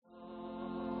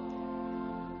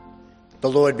The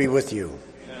Lord be with you.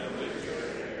 And with your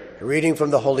spirit. A reading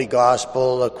from the Holy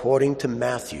Gospel according to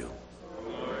Matthew.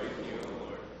 Glory to you,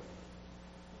 Lord.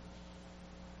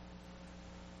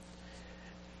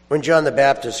 When John the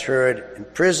Baptist heard in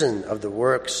prison of the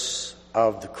works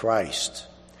of the Christ,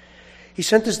 he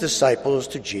sent his disciples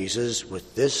to Jesus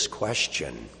with this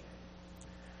question: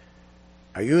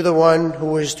 Are you the one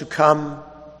who is to come,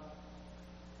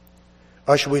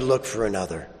 or shall we look for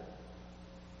another?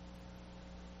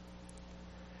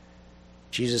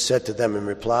 Jesus said to them in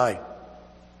reply,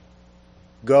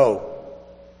 Go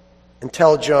and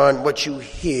tell John what you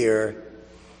hear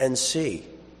and see.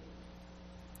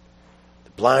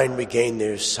 The blind regain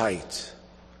their sight.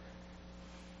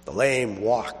 The lame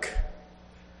walk.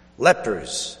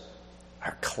 Lepers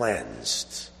are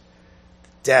cleansed. The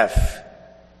deaf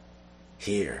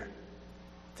hear.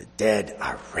 The dead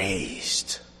are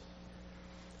raised.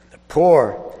 And the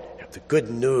poor have the good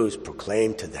news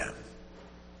proclaimed to them.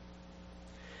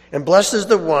 And blessed is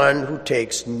the one who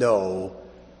takes no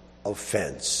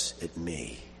offense at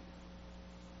me.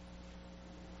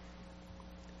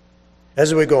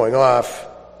 As we were going off,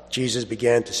 Jesus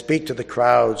began to speak to the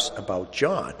crowds about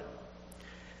John.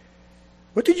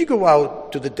 What did you go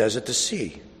out to the desert to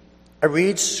see? A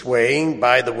reed swaying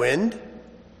by the wind?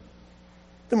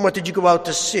 Then what did you go out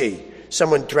to see?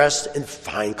 Someone dressed in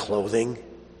fine clothing?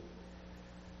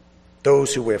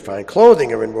 Those who wear fine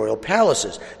clothing are in royal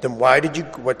palaces. Then what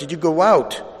did you go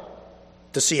out?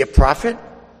 To see a prophet?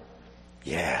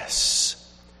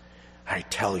 Yes, I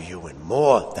tell you, and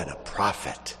more than a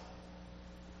prophet.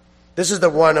 This is the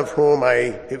one of whom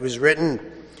it was written,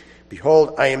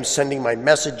 Behold, I am sending my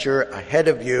messenger ahead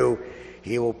of you.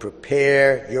 He will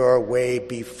prepare your way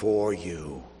before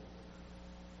you.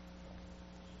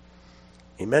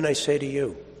 Amen, I say to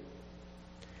you.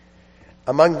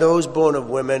 Among those born of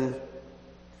women,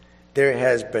 there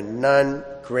has been none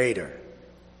greater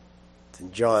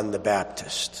than John the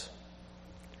Baptist.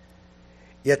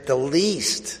 Yet the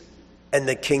least in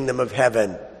the kingdom of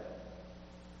heaven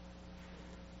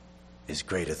is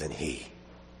greater than he.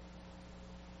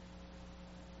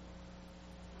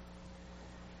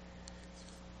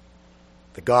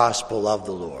 The gospel of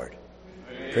the Lord.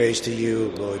 Praise to you,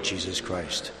 Lord Jesus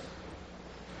Christ.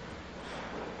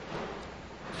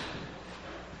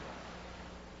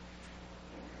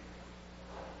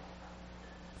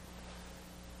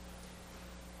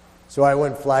 So I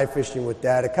went fly fishing with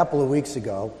Dad a couple of weeks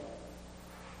ago,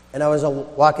 and I was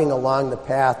walking along the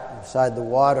path beside the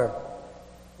water,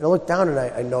 and I looked down and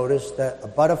I noticed that a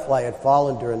butterfly had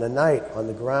fallen during the night on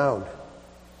the ground.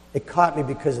 It caught me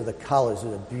because of the colors.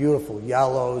 There were beautiful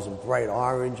yellows and bright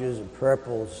oranges and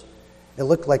purples. It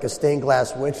looked like a stained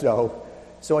glass window.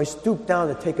 So I stooped down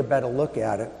to take a better look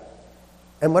at it.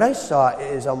 And what I saw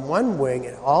is on one wing,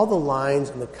 and all the lines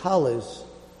and the colors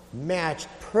matched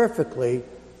perfectly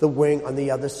the wing on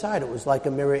the other side. It was like a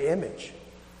mirror image.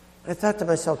 I thought to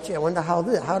myself, gee, I wonder how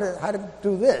to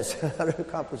do this, how to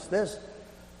accomplish this.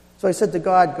 So I said to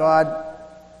God,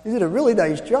 you did a really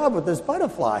nice job with this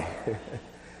butterfly.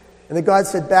 And then God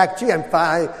said back, gee, I'm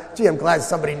fine. Gee, I'm glad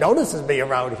somebody notices me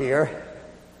around here.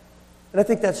 And I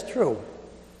think that's true.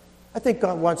 I think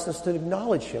God wants us to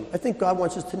acknowledge him. I think God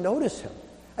wants us to notice him.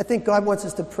 I think God wants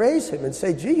us to praise him and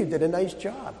say, gee, you did a nice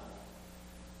job.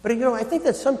 But, I think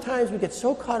that sometimes we get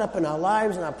so caught up in our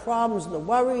lives and our problems and the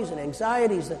worries and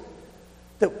anxieties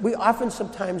that we often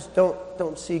sometimes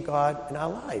don't see God in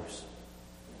our lives.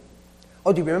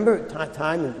 Oh, do you remember a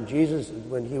time in Jesus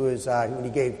when he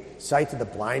gave sight to the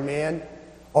blind man?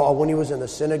 Or when he was in the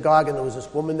synagogue and there was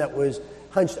this woman that was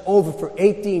hunched over for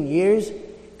 18 years,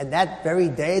 and that very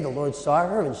day the Lord saw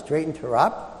her and straightened her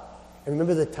up? And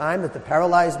remember the time that the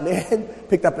paralyzed man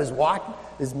picked up his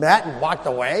mat and walked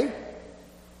away?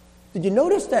 Did you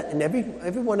notice that in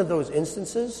every one of those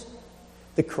instances,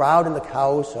 the crowd in the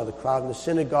house or the crowd in the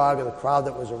synagogue or the crowd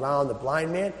that was around the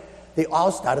blind man, they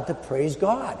all started to praise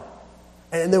God.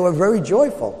 And they were very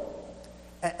joyful.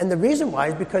 And the reason why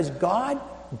is because God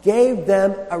gave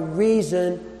them a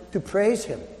reason to praise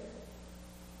him.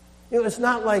 It's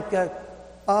not like,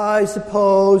 I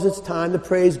suppose it's time to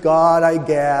praise God, I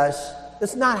guess.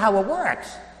 That's not how it works.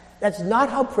 That's not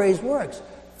how praise works.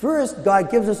 First,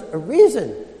 God gives us a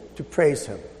reason to praise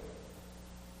him.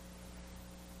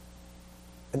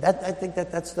 And I think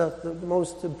that's the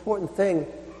most important thing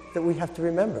that we have to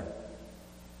remember.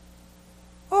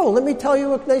 Oh, let me tell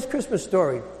you a nice Christmas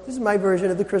story. This is my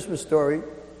version of the Christmas story.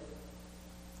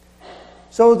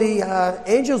 So the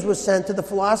angels were sent to the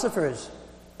philosophers.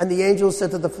 And the angels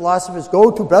said to the philosophers,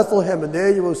 "Go to Bethlehem, and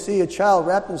there you will see a child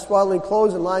wrapped in swaddling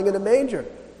clothes and lying in a manger."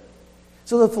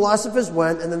 So the philosophers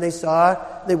went, and then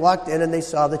they walked in and they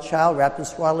saw the child wrapped in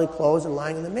swaddling clothes and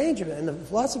lying in the manger. And the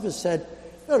philosophers said,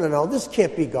 no, this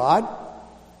can't be God.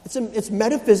 It's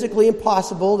metaphysically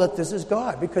impossible that this is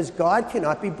God, because God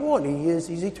cannot be born.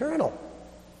 He's eternal.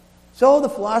 So the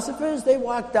philosophers, they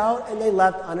walked out and they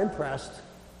left unimpressed.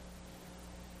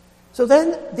 So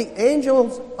then the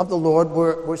angels of the Lord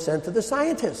were sent to the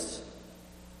scientists.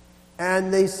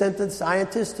 And they sent the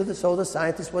scientists so the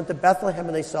scientists went to Bethlehem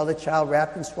and they saw the child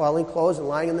wrapped in swaddling clothes and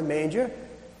lying in the manger.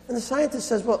 And the scientist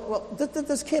says, well,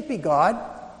 this can't be God.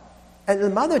 And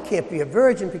the mother can't be a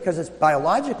virgin because it's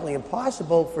biologically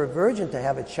impossible for a virgin to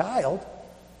have a child.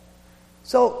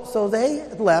 So they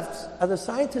left, the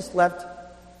scientists left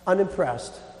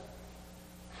unimpressed.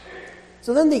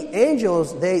 So then the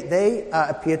angels, they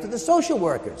appeared to the social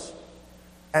workers.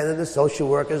 And then the social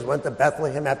workers went to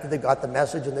Bethlehem after they got the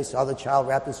message and they saw the child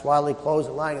wrapped in swaddling clothes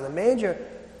and lying in the manger.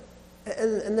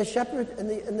 And the shepherd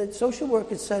and the social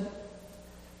workers said,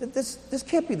 this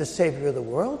can't be the Savior of the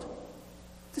world.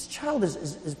 This child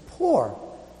is poor.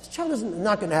 This child is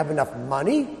not going to have enough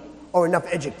money or enough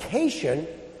education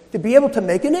to be able to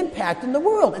make an impact in the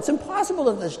world. It's impossible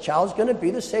that this child is going to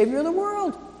be the Savior of the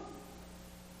world.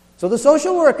 So the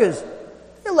social workers,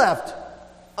 they left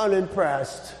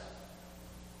unimpressed.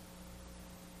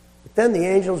 But then the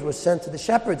angels were sent to the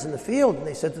shepherds in the field, and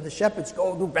they said to the shepherds,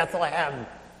 go to Bethlehem.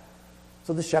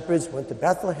 So the shepherds went to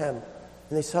Bethlehem,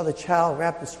 and they saw the child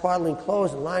wrapped in swaddling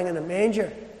clothes and lying in a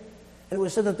manger. And it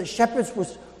was said that the shepherds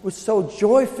were so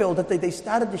joy-filled that they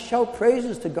started to shout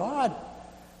praises to God.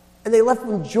 And they left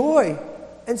with joy.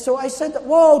 And so I said,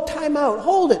 whoa, time out,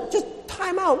 hold it, just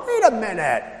time out, wait a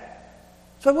minute.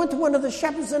 So I went to one of the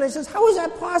shepherds and I says, how is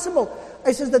that possible?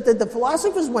 I says that the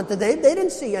philosophers went there, they didn't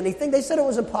see anything. They said it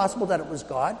was impossible that it was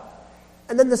God.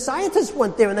 And then the scientists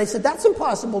went there and they said, that's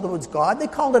impossible that it was God. They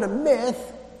called it a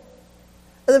myth.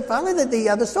 And then finally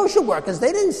the social workers,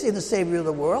 they didn't see the Savior of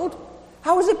the world.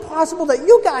 How is it possible that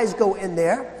you guys go in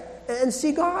there and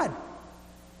see God?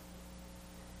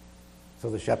 So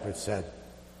the shepherd said,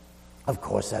 of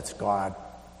course that's God.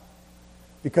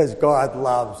 Because God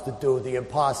loves to do the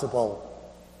impossible.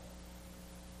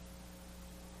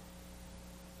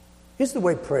 Here's the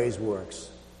way praise works.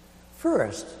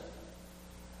 First,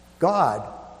 God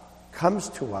comes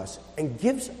to us and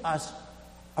gives us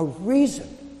a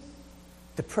reason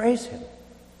to praise Him.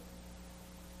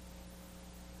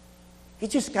 You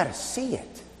just got to see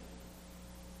it.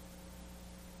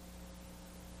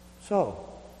 So,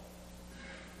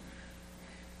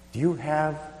 do you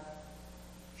have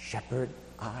shepherd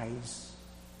eyes?